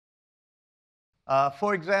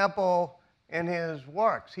For example, in his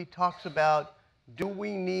works, he talks about, do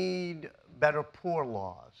we need better poor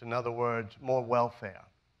laws? In other words, more welfare.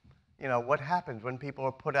 You know, what happens when people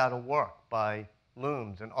are put out of work by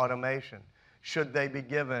looms and automation? Should they be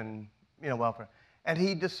given, welfare? And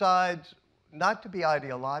he decides not to be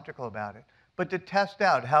ideological about it, but to test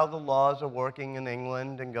out how the laws are working in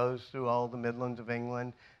England, and goes through all the Midlands of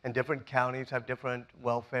England, and different counties have different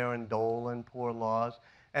welfare and dole and poor laws.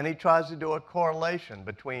 And he tries to do a correlation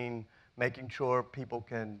between making sure people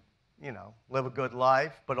can, live a good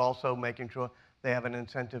life, but also making sure they have an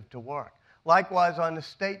incentive to work. Likewise, on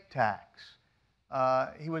estate tax,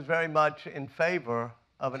 he was very much in favor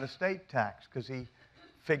of an estate tax because he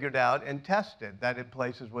figured out and tested that in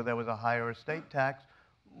places where there was a higher estate tax,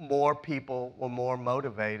 more people were more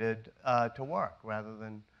motivated to work rather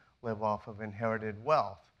than live off of inherited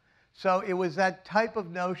wealth. So it was that type of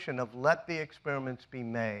notion of let the experiments be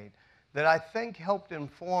made that I think helped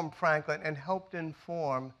inform Franklin and helped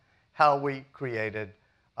inform how we created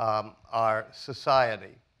our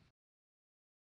society.